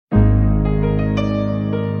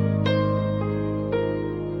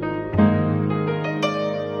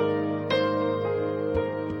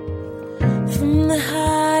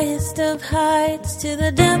highest of heights to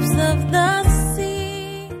the depths of the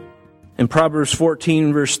sea. In Proverbs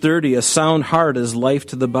 14, verse 30, a sound heart is life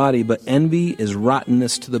to the body, but envy is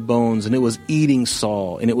rottenness to the bones. And it was eating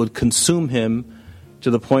Saul, and it would consume him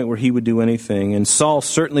to the point where he would do anything. And Saul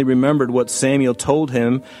certainly remembered what Samuel told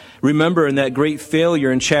him. Remember in that great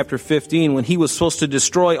failure in chapter 15, when he was supposed to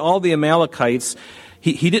destroy all the Amalekites,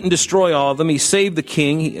 he didn't destroy all of them. He saved the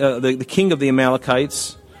king, the king of the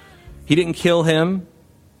Amalekites. He didn't kill him.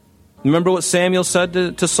 Remember what Samuel said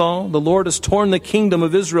to Saul? The Lord has torn the kingdom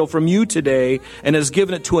of Israel from you today and has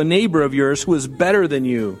given it to a neighbor of yours who is better than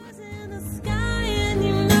you.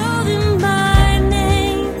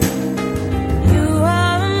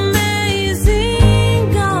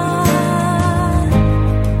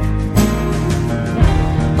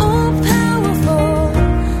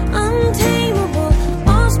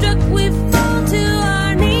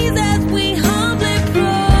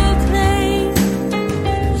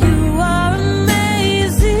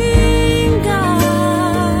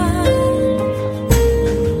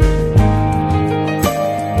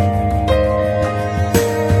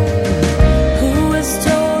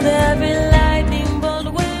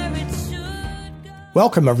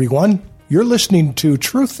 Welcome, everyone. You're listening to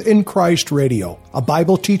Truth in Christ Radio, a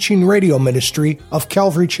Bible teaching radio ministry of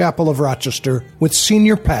Calvary Chapel of Rochester with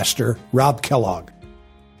Senior Pastor Rob Kellogg.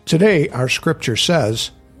 Today, our scripture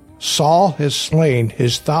says, Saul has slain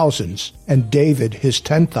his thousands and David his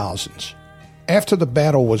 10,000s. After the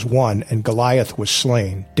battle was won and Goliath was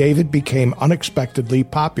slain, David became unexpectedly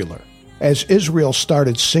popular. As Israel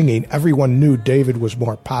started singing, everyone knew David was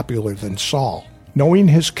more popular than Saul. Knowing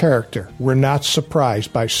his character, we're not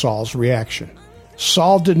surprised by Saul's reaction.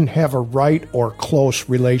 Saul didn't have a right or close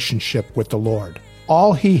relationship with the Lord.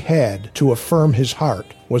 All he had to affirm his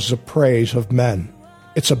heart was the praise of men.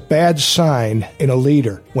 It's a bad sign in a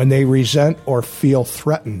leader when they resent or feel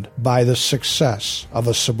threatened by the success of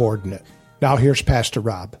a subordinate. Now here's Pastor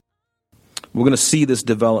Rob. We're going to see this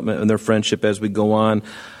development in their friendship as we go on.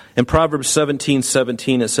 In Proverbs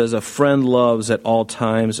 17:17, it says, a friend loves at all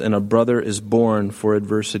times, and a brother is born for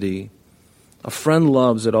adversity. A friend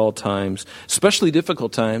loves at all times, especially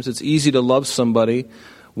difficult times. It's easy to love somebody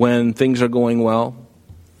when things are going well.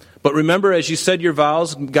 But remember, as you said your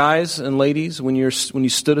vows, guys and ladies, when you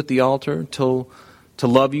stood at the altar to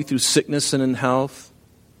love you through sickness and in health,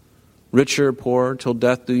 rich or poor, till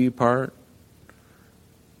death do you part.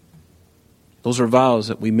 Those are vows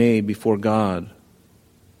that we made before God.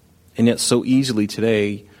 And yet so easily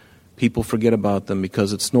today, people forget about them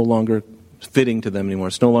because it's no longer fitting to them anymore.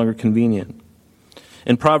 It's no longer convenient.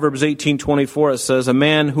 In Proverbs 18:24, it says, a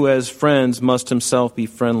man who has friends must himself be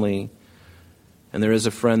friendly. And there is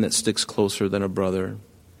a friend that sticks closer than a brother.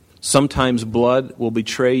 Sometimes blood will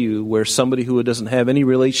betray you, where somebody who doesn't have any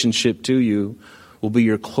relationship to you will be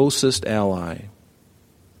your closest ally.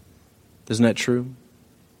 Isn't that true?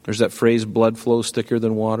 There's that phrase, blood flows thicker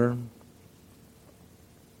than water.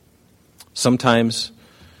 Sometimes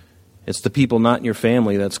it's the people not in your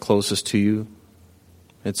family that's closest to you.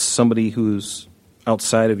 It's somebody who's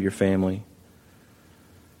outside of your family.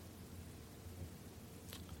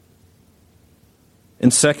 In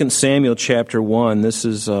 2 Samuel chapter 1, this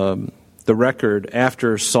is the record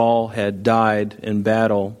after Saul had died in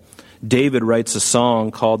battle. David writes a song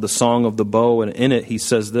called the Song of the Bow, and in it he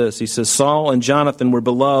says this. He says, Saul and Jonathan were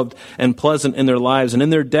beloved and pleasant in their lives, and in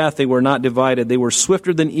their death they were not divided. They were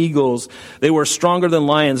swifter than eagles. They were stronger than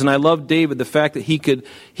lions. And I love David, the fact that he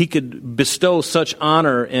could bestow such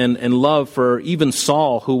honor and love for even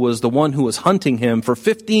Saul, who was the one who was hunting him for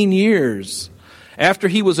 15 years. After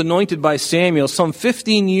he was anointed by Samuel, some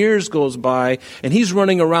 15 years goes by, and he's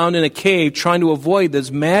running around in a cave trying to avoid this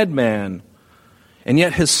madman. And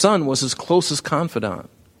yet his son was his closest confidant.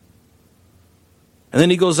 And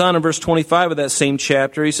then he goes on in verse 25 of that same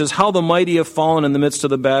chapter. He says, how the mighty have fallen in the midst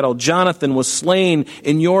of the battle. Jonathan was slain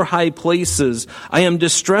in your high places. I am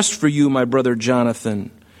distressed for you, my brother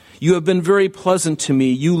Jonathan. You have been very pleasant to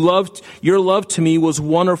me. Your love to me was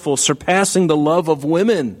wonderful, surpassing the love of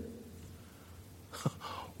women.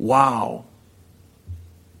 Wow.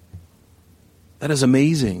 That is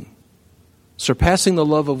amazing. Surpassing the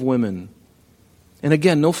love of women. And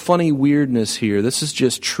again, no funny weirdness here. This is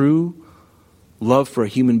just true love for a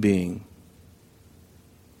human being.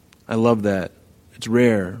 I love that. It's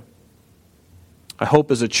rare. I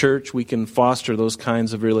hope as a church we can foster those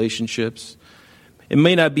kinds of relationships. It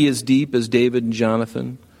may not be as deep as David and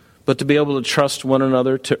Jonathan, but to be able to trust one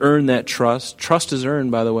another, to earn that trust. Trust is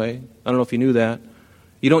earned, by the way. I don't know if you knew that.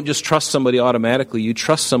 You don't just trust somebody automatically. You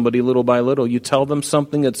trust somebody little by little. You tell them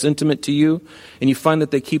something that's intimate to you, and you find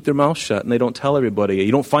that they keep their mouth shut and they don't tell everybody.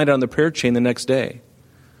 You don't find it on the prayer chain the next day.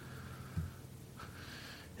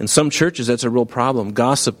 In some churches, that's a real problem.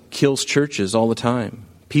 Gossip kills churches all the time.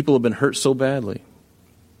 People have been hurt so badly.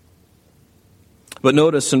 But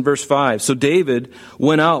notice in verse 5, so David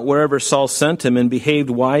went out wherever Saul sent him and behaved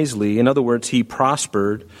wisely. In other words, he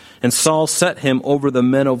prospered. And Saul set him over the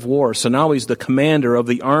men of war. So now he's the commander of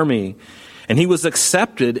the army. And he was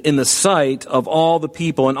accepted in the sight of all the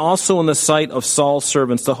people and also in the sight of Saul's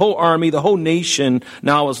servants. The whole army, the whole nation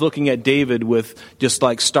now is looking at David with just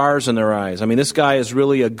like stars in their eyes. I mean, this guy is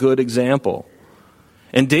really a good example.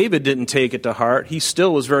 And David didn't take it to heart. He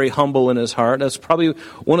still was very humble in his heart. That's probably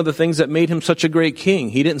one of the things that made him such a great king.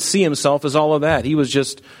 He didn't see himself as all of that. He was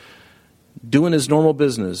just doing his normal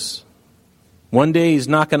business. One day he's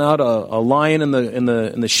knocking out a lion in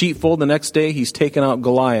the sheepfold. The next day he's taking out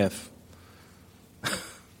Goliath.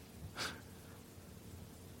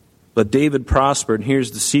 But David prospered, and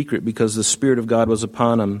here's the secret, because the Spirit of God was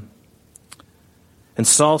upon him. And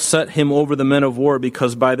Saul set him over the men of war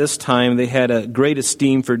because by this time they had a great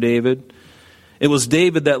esteem for David. It was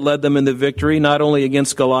David that led them in the victory, not only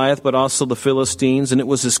against Goliath, but also the Philistines. And it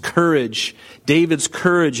was his courage, David's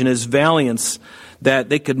courage and his valiance that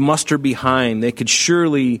they could muster behind. They could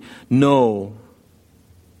surely know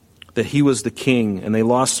that he was the king, and they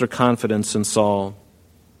lost their confidence in Saul.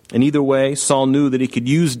 And either way, Saul knew that he could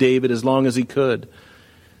use David as long as he could.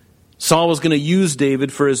 Saul was going to use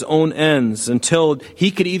David for his own ends until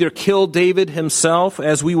he could either kill David himself,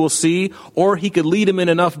 as we will see, or he could lead him in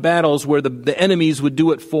enough battles where the enemies would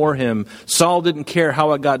do it for him. Saul didn't care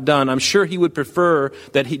how it got done. I'm sure he would prefer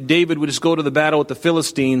that David would just go to the battle with the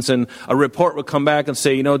Philistines and a report would come back and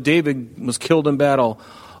say, you know, David was killed in battle.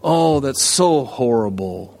 Oh, that's so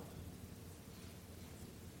horrible.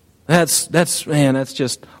 That's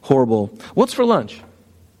just horrible. What's for lunch?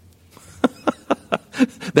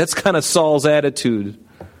 That's kind of Saul's attitude.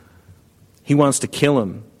 He wants to kill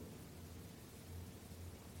him.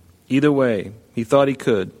 Either way, he thought he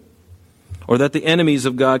could. Or that the enemies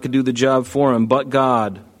of God could do the job for him. But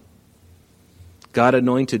God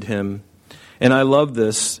anointed him. And I love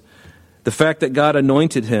this. The fact that God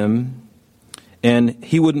anointed him and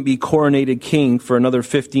he wouldn't be coronated king for another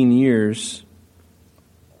 15 years.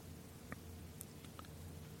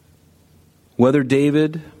 Whether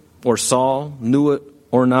David or Saul knew it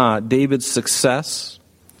or not, David's success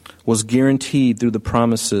was guaranteed through the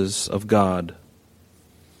promises of God.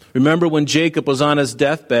 Remember when Jacob was on his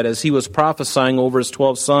deathbed as he was prophesying over his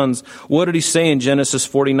 12 sons, what did he say in Genesis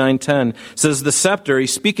 49:10? It says, the scepter,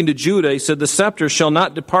 he's speaking to Judah, he said, the scepter shall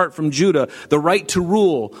not depart from Judah. The right to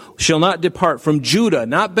rule shall not depart from Judah,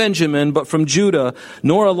 not Benjamin, but from Judah,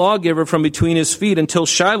 nor a lawgiver from between his feet until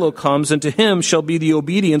Shiloh comes, and to him shall be the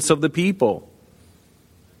obedience of the people.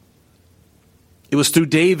 It was through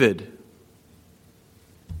David.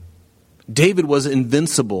 David was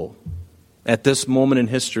invincible at this moment in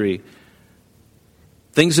history.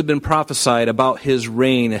 Things had been prophesied about his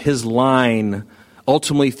reign, his line.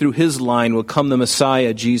 Ultimately, through his line will come the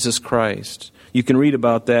Messiah, Jesus Christ. You can read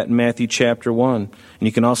about that in Matthew chapter 1. And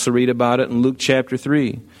you can also read about it in Luke chapter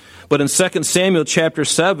 3. But in 2 Samuel chapter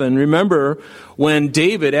 7, remember when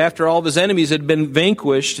David, after all of his enemies had been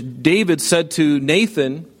vanquished, David said to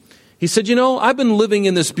Nathan, he said, you know, I've been living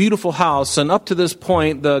in this beautiful house, and up to this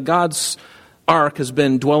point, God's ark has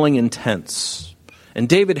been dwelling in tents. And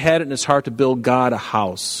David had it in his heart to build God a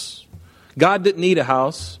house. God didn't need a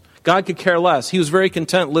house. God could care less. He was very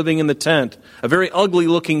content living in the tent, a very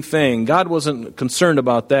ugly-looking thing. God wasn't concerned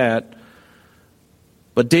about that.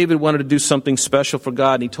 But David wanted to do something special for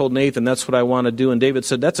God, and he told Nathan, that's what I want to do. And David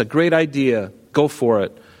said, that's a great idea. Go for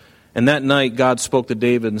it. And that night, God spoke to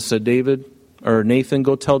David and said, Nathan,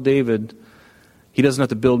 go tell David he doesn't have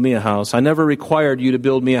to build me a house. I never required you to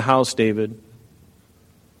build me a house, David.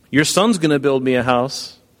 Your son's going to build me a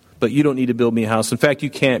house, but you don't need to build me a house. In fact,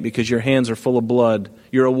 you can't because your hands are full of blood.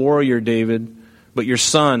 You're a warrior, David, but your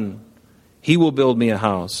son, he will build me a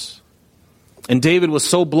house. And David was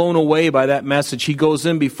so blown away by that message, he goes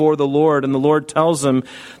in before the Lord, and the Lord tells him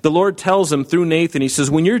through Nathan, he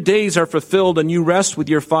says, when your days are fulfilled and you rest with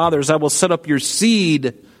your fathers, I will set up your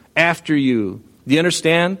seed after you. Do you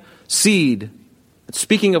understand? Seed. It's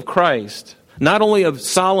speaking of Christ. Not only of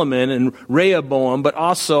Solomon and Rehoboam, but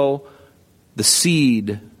also the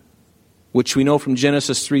seed, which we know from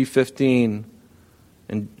Genesis 3:15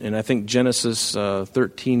 and I think Genesis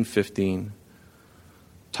 13:15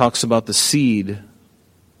 talks about the seed,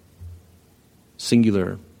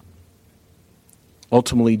 singular.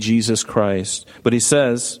 Ultimately, Jesus Christ. But he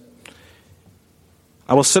says,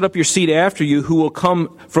 I will set up your seed after you, who will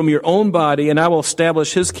come from your own body, and I will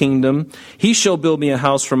establish his kingdom. He shall build me a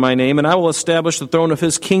house for my name, and I will establish the throne of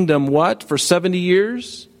his kingdom, what? For 70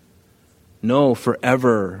 years? No,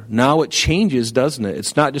 forever. Now it changes, doesn't it?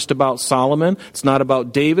 It's not just about Solomon. It's not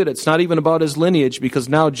about David. It's not even about his lineage, because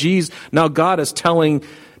now God is telling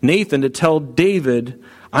Nathan to tell David,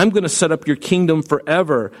 I'm going to set up your kingdom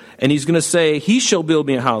forever. And he's going to say, he shall build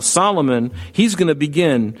me a house. Solomon, he's going to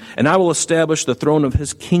begin, and I will establish the throne of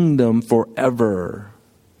his kingdom forever.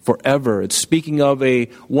 Forever. It's speaking of a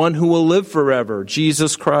one who will live forever,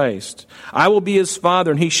 Jesus Christ. I will be his father,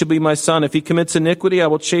 and he shall be my son. If he commits iniquity, I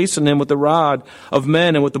will chasten him with the rod of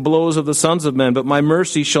men and with the blows of the sons of men. But my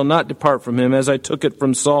mercy shall not depart from him, as I took it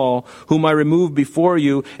from Saul, whom I removed before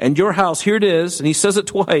you. And your house, here it is, and he says it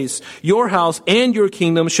twice, your house and your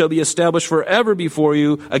kingdom shall be established forever before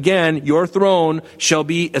you. Again, your throne shall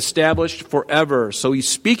be established forever. So he's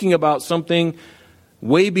speaking about something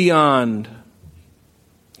way beyond.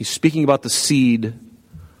 He's speaking about the seed,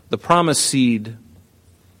 the promised seed,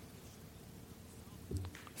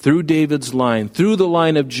 through David's line, through the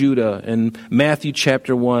line of Judah. And Matthew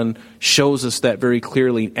chapter 1 shows us that very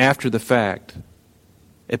clearly after the fact.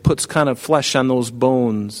 It puts kind of flesh on those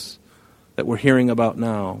bones that we're hearing about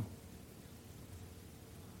now.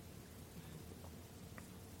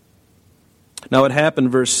 Now it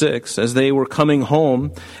happened, verse 6, as they were coming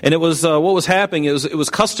home, and it was what was happening. It was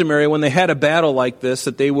customary when they had a battle like this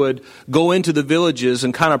that they would go into the villages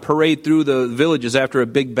and kind of parade through the villages after a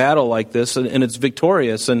big battle like this, and it's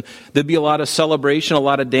victorious. And there'd be a lot of celebration, a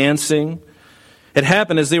lot of dancing. It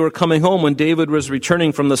happened as they were coming home, when David was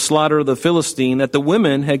returning from the slaughter of the Philistine, that the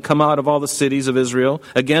women had come out of all the cities of Israel.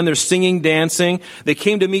 Again, they're singing, dancing. They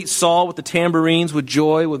came to meet Saul with the tambourines, with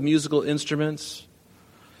joy, with musical instruments.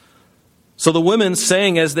 So the women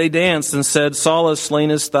sang as they danced and said, Saul has slain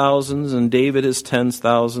his thousands and David his tens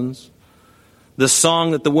thousands. The song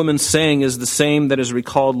that the women sang is the same that is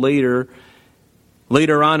recalled later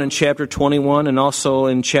on in chapter 21 and also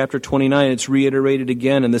in chapter 29. It's reiterated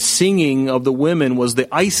again. And the singing of the women was the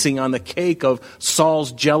icing on the cake of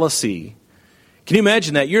Saul's jealousy. Can you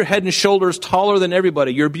imagine that? You're head and shoulders taller than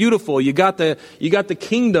everybody. You're beautiful. You got the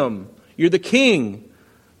kingdom. You're the king.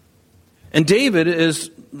 And David is,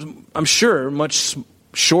 I'm sure, much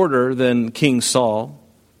shorter than King Saul.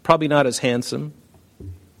 Probably not as handsome.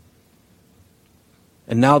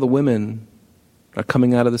 And now the women are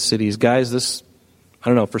coming out of the cities. Guys, I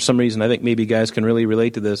don't know, for some reason, I think maybe guys can really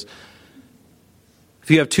relate to this. If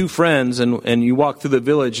you have two friends and you walk through the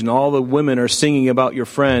village and all the women are singing about your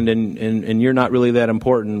friend and you're not really that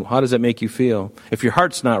important, how does that make you feel? If your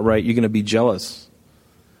heart's not right, you're going to be jealous.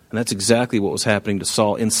 And that's exactly what was happening to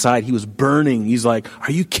Saul. Inside, he was burning. He's like,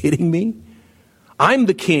 are you kidding me? I'm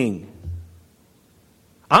the king.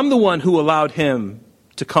 I'm the one who allowed him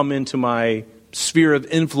to come into my sphere of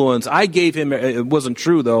influence. I gave him, it wasn't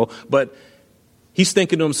true though, but he's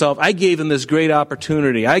thinking to himself, I gave him this great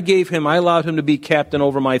opportunity. I allowed him to be captain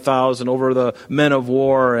over my 1,000, over the men of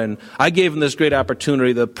war, and I gave him this great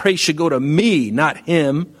opportunity. The praise should go to me, not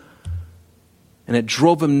him. And it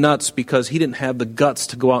drove him nuts because he didn't have the guts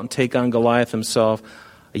to go out and take on Goliath himself.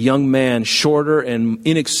 A young man, shorter and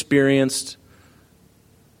inexperienced,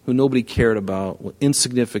 who nobody cared about,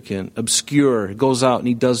 insignificant, obscure. He goes out and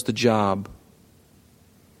he does the job.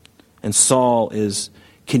 And Saul is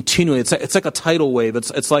continually, it's like a tidal wave.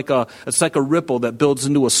 It's like a ripple that builds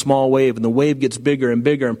into a small wave, and the wave gets bigger and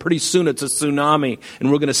bigger, and pretty soon it's a tsunami. And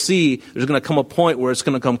we're going to see there's going to come a point where it's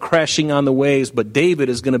going to come crashing on the waves, but David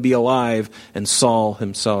is going to be alive, and Saul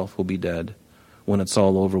himself will be dead when it's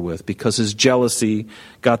all over with, because his jealousy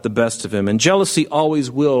got the best of him. And jealousy always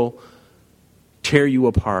will tear you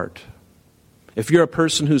apart. If you're a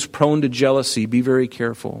person who's prone to jealousy, be very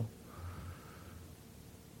careful.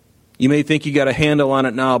 You may think you got a handle on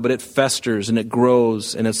it now, but it festers and it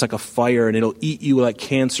grows and it's like a fire and it'll eat you like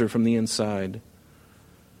cancer from the inside.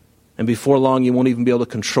 And before long, you won't even be able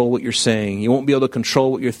to control what you're saying. You won't be able to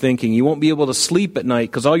control what you're thinking. You won't be able to sleep at night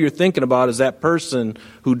because all you're thinking about is that person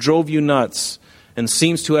who drove you nuts and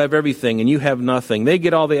seems to have everything and you have nothing. They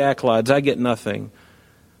get all the accolades, I get nothing.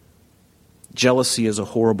 Jealousy is a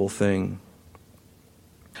horrible thing.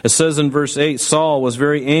 It says in verse 8, Saul was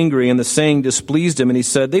very angry, and the saying displeased him, and he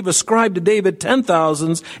said, they've ascribed to David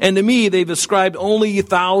 10,000s, and to me they've ascribed only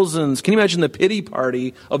thousands. Can you imagine the pity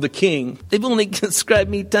party of the king? They've only ascribed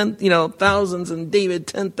me thousands, and David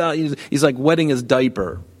 10,000. He's like wetting his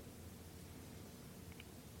diaper.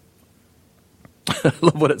 I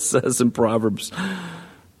love what it says in Proverbs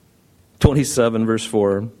 27, verse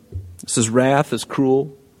 4. It says, wrath is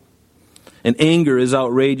cruel, and anger is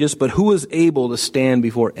outrageous, but who is able to stand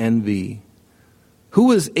before envy?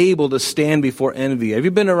 Who is able to stand before envy? Have you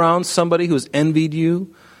been around somebody who has envied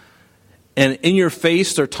you? And in your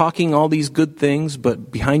face, they're talking all these good things,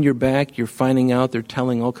 but behind your back, you're finding out they're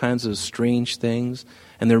telling all kinds of strange things,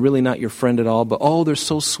 and they're really not your friend at all. But, oh, they're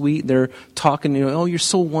so sweet. They're talking, oh, you're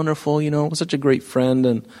so wonderful, such a great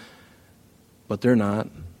friend. But they're not.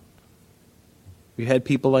 You had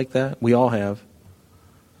people like that? We all have.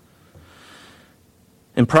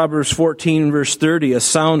 In Proverbs 14, verse 30, a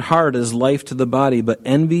sound heart is life to the body, but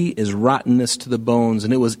envy is rottenness to the bones.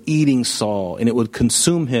 And it was eating Saul, and it would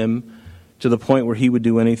consume him to the point where he would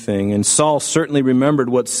do anything. And Saul certainly remembered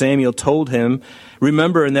what Samuel told him.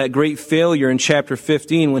 Remember in that great failure in chapter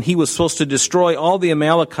 15, when he was supposed to destroy all the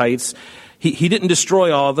Amalekites, he didn't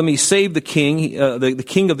destroy all of them. He saved the king, the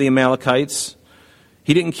king of the Amalekites.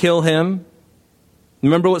 He didn't kill him.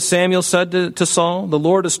 Remember what Samuel said to Saul? The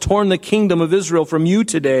Lord has torn the kingdom of Israel from you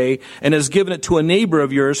today and has given it to a neighbor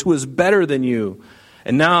of yours who is better than you.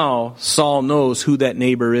 And now Saul knows who that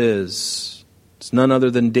neighbor is. It's none other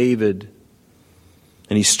than David.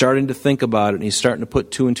 And he's starting to think about it, and he's starting to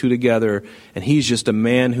put two and two together, and he's just a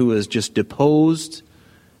man who is just deposed,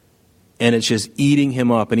 and it's just eating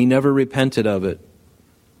him up, and he never repented of it.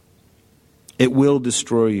 It will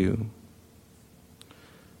destroy you.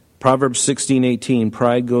 Proverbs 16:18,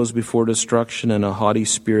 pride goes before destruction and a haughty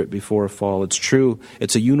spirit before a fall. It's true.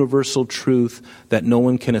 It's a universal truth that no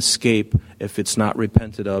one can escape if it's not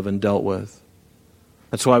repented of and dealt with.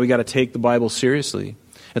 That's why we got to take the Bible seriously.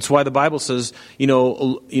 That's why the Bible says,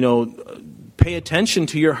 pay attention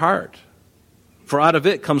to your heart, for out of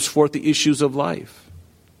it comes forth the issues of life,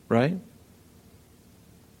 right?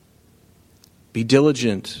 Be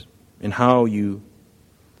diligent in how you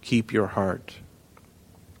keep your heart.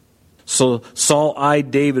 So Saul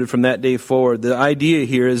eyed David from that day forward. The idea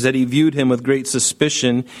here is that he viewed him with great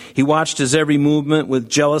suspicion. He watched his every movement with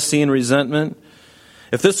jealousy and resentment.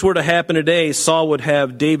 If this were to happen today, Saul would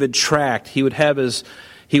have David tracked. He would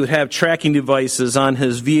have tracking devices on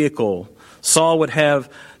his vehicle. Saul would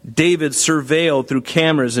have David surveilled through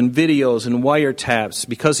cameras and videos and wiretaps.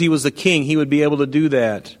 Because he was the king, he would be able to do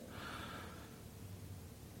that.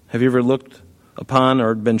 Have you ever looked upon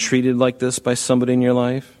or been treated like this by somebody in your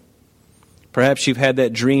life? Perhaps you've had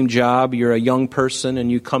that dream job. You're a young person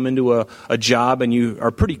and you come into a job and you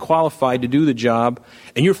are pretty qualified to do the job.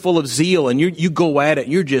 And you're full of zeal and you go at it.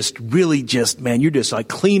 And you're just really you're just like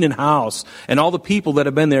cleaning house. And all the people that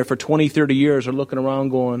have been there for 20, 30 years are looking around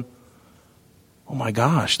going, oh my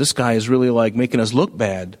gosh, this guy is really like making us look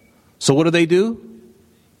bad. So what do?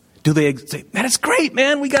 Do they say, man, it's great,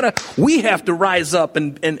 man. We have to rise up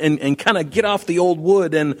and kind of get off the old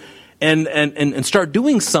wood and start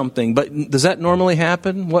doing something. But does that normally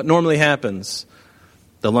happen? What normally happens?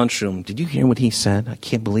 The lunchroom. Did you hear what he said? I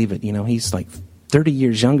can't believe it. He's like 30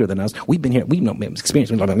 years younger than us. We've been here. We've no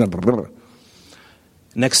experience. Blah, blah, blah, blah, blah.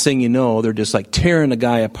 Next thing you know, they're just like tearing the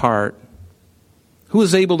guy apart. Who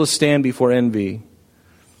is able to stand before envy?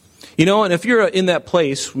 And if you're in that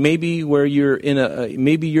place, maybe where you're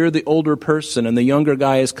maybe you're the older person and the younger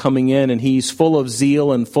guy is coming in and he's full of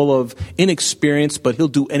zeal and full of inexperience, but he'll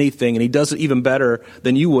do anything and he does it even better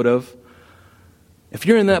than you would have. If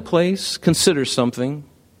you're in that place, consider something.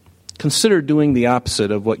 Consider doing the opposite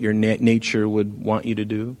of what your nature would want you to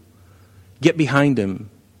do. Get behind him.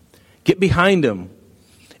 Get behind him.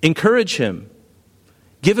 Encourage him.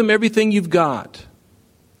 Give him everything you've got.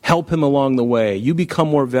 Help him along the way. You become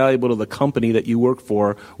more valuable to the company that you work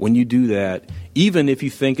for when you do that. Even if you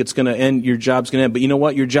think it's going to end, your job's going to end. But you know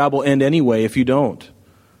what? Your job will end anyway if you don't.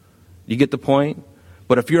 You get the point?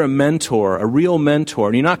 But if you're a mentor, a real mentor,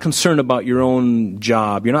 and you're not concerned about your own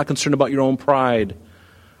job, you're not concerned about your own pride.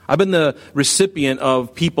 I've been the recipient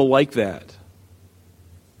of people like that.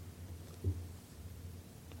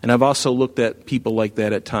 And I've also looked at people like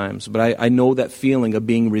that at times. But I know that feeling of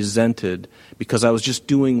being resented because I was just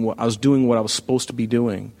doing what I was supposed to be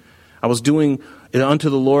doing. I was doing it unto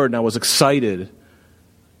the Lord and I was excited.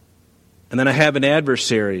 And then I have an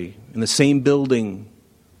adversary in the same building.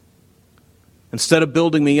 Instead of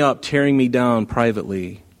building me up, tearing me down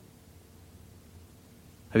privately.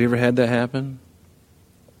 Have you ever had that happen?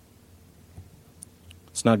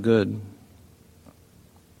 It's not good.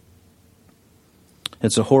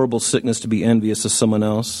 It's a horrible sickness to be envious of someone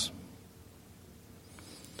else.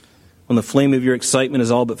 When the flame of your excitement is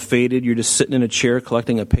all but faded, you're just sitting in a chair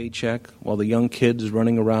collecting a paycheck while the young kid is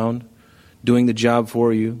running around, doing the job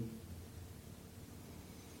for you,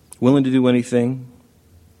 willing to do anything,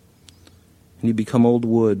 and you become old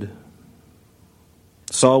wood.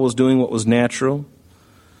 Saul was doing what was natural.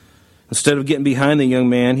 Instead of getting behind the young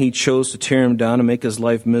man, he chose to tear him down and make his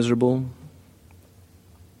life miserable.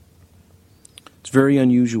 It's very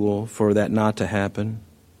unusual for that not to happen.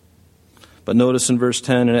 But notice in verse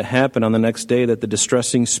 10, and it happened on the next day that the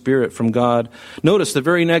distressing spirit from God, notice the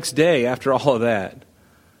very next day after all of that.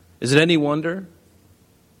 Is it any wonder?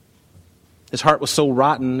 His heart was so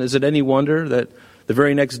rotten. Is it any wonder that the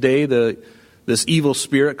very next day this evil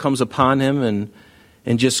spirit comes upon him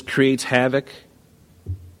and just creates havoc?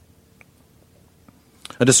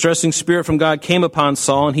 A distressing spirit from God came upon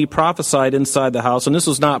Saul, and he prophesied inside the house. And this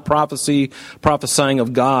was not prophesying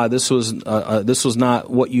of God. This was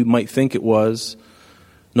not what you might think it was.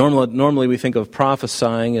 Normally we think of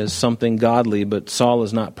prophesying as something godly, but Saul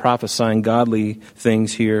is not prophesying godly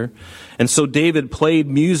things here. And so David played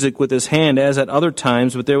music with his hand as at other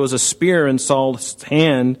times, but there was a spear in Saul's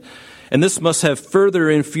hand. And this must have further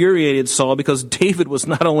infuriated Saul, because David was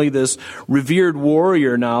not only this revered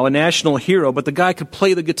warrior now, a national hero, but the guy could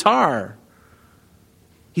play the guitar.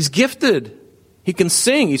 He's gifted. He can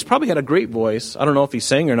sing. He's probably had a great voice. I don't know if he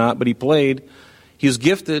sang or not, but he played. He was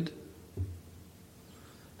gifted.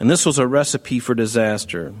 And this was a recipe for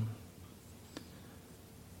disaster.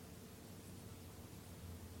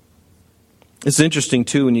 It's interesting,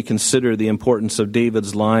 too, when you consider the importance of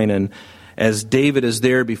David's line. And as David is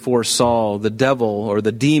there before Saul, the devil or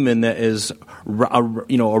the demon that is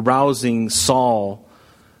arousing Saul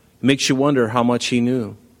makes you wonder how much he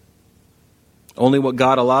knew. Only what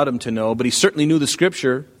God allowed him to know, but he certainly knew the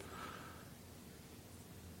Scripture.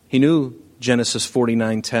 He knew Genesis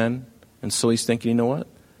 49:10, and so he's thinking, you know what?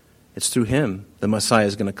 It's through him the Messiah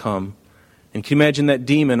is going to come. And can you imagine that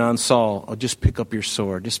demon on Saul? Oh, just pick up your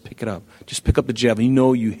sword. Just pick it up. Just pick up the javelin. You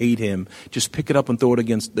know you hate him. Just pick it up and throw it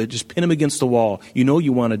just pin him against the wall. You know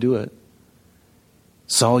you want to do it.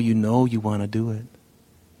 Saul, you know you want to do it.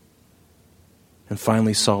 And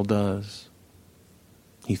finally Saul does.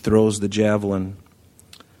 He throws the javelin.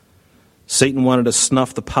 Satan wanted to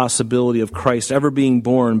snuff the possibility of Christ ever being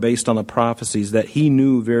born based on the prophecies that he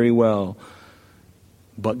knew very well.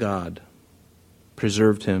 But God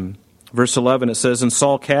preserved him. Verse 11, it says, and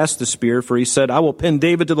Saul cast the spear, for he said, I will pin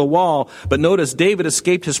David to the wall. But notice, David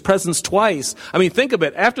escaped his presence twice. I mean, think of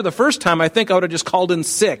it. After the first time, I think I would have just called in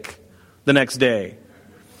sick the next day.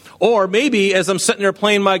 Or maybe as I'm sitting there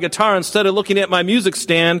playing my guitar, instead of looking at my music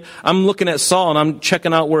stand, I'm looking at Saul and I'm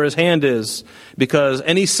checking out where his hand is. Because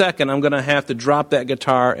any second, I'm going to have to drop that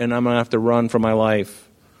guitar and I'm going to have to run for my life.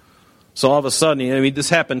 So all of a sudden, this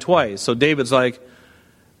happened twice. So David's like,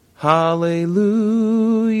 hallelujah,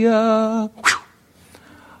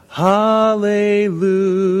 hallelujah.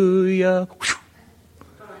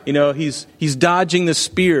 He's dodging the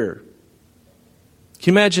spear.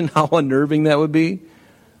 Can you imagine how unnerving that would be?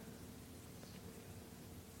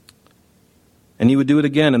 And he would do it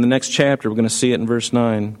again in the next chapter. We're going to see it in verse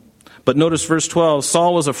 9. But notice verse 12,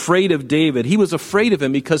 Saul was afraid of David. He was afraid of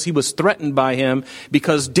him because he was threatened by him,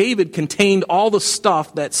 because David contained all the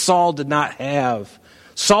stuff that Saul did not have.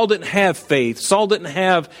 Saul didn't have faith. Saul didn't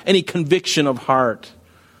have any conviction of heart.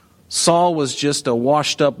 Saul was just a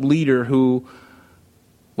washed-up leader who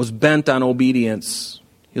was bent on obedience.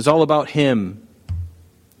 It was all about him.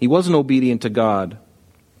 He wasn't obedient to God.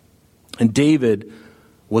 And David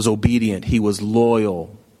was obedient. He was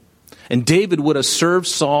loyal. And David would have served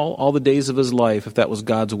Saul all the days of his life if that was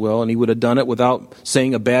God's will, and he would have done it without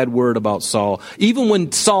saying a bad word about Saul. Even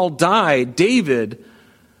when Saul died, David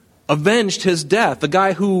avenged his death. The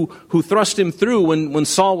guy who thrust him through when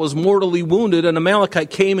Saul was mortally wounded, an Amalekite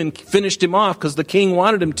came and finished him off because the king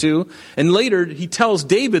wanted him to. And later he tells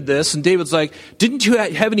David this, and David's like, didn't you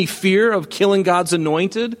have any fear of killing God's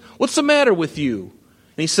anointed? What's the matter with you?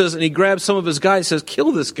 And he says, and he grabs some of his guys and says,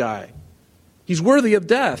 kill this guy. He's worthy of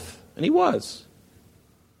death. And he was.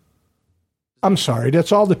 I'm sorry,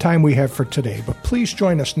 that's all the time we have for today, but please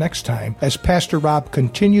join us next time as Pastor Rob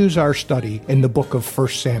continues our study in the book of 1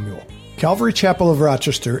 Samuel. Calvary Chapel of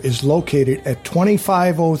Rochester is located at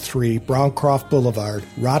 2503 Browncroft Boulevard,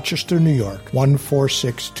 Rochester, New York,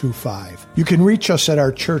 14625. You can reach us at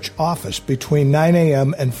our church office between 9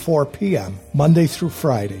 a.m. and 4 p.m., Monday through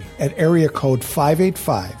Friday, at area code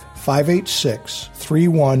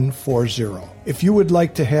 585-586-3140. If you would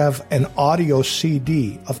like to have an audio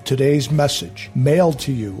CD of today's message mailed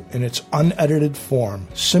to you in its unedited form,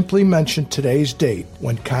 simply mention today's date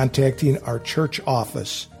when contacting our church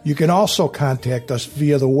office. You can also contact us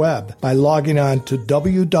via the web by logging on to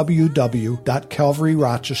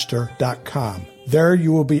www.calvaryrochester.com. There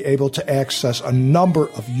you will be able to access a number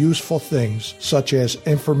of useful things, such as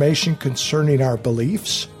information concerning our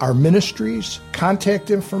beliefs, our ministries, contact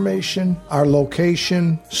information, our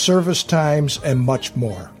location, service times, and much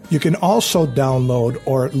more. You can also download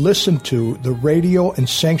or listen to the radio and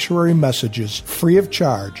sanctuary messages free of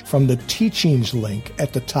charge from the teachings link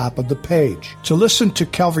at the top of the page. To listen to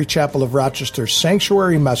Calvary Chapel of Rochester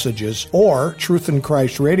sanctuary messages or Truth in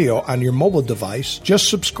Christ Radio on your mobile device, just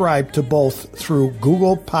subscribe to both through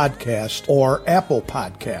Google Podcast or Apple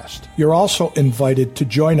Podcast. You're also invited to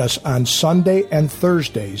join us on Sunday and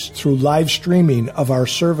Thursdays through live streaming of our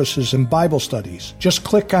services and Bible studies. Just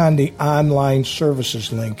click on the online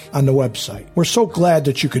services link on the website. We're so glad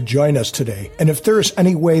that you could join us today. And if there is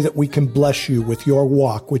any way that we can bless you with your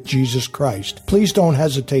walk with Jesus Christ, please don't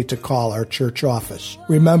hesitate to call our church office.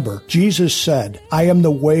 Remember, Jesus said, "I am the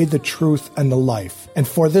way, the truth, and the life. And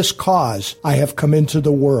for this cause I have come into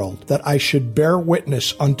the world, that I should bear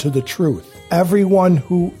witness unto the truth. Everyone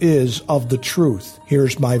who is of the truth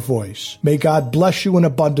hears my voice." May God bless you in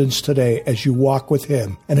abundance today as you walk with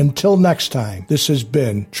Him. And until next time, this has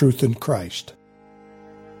been Truth in Christ.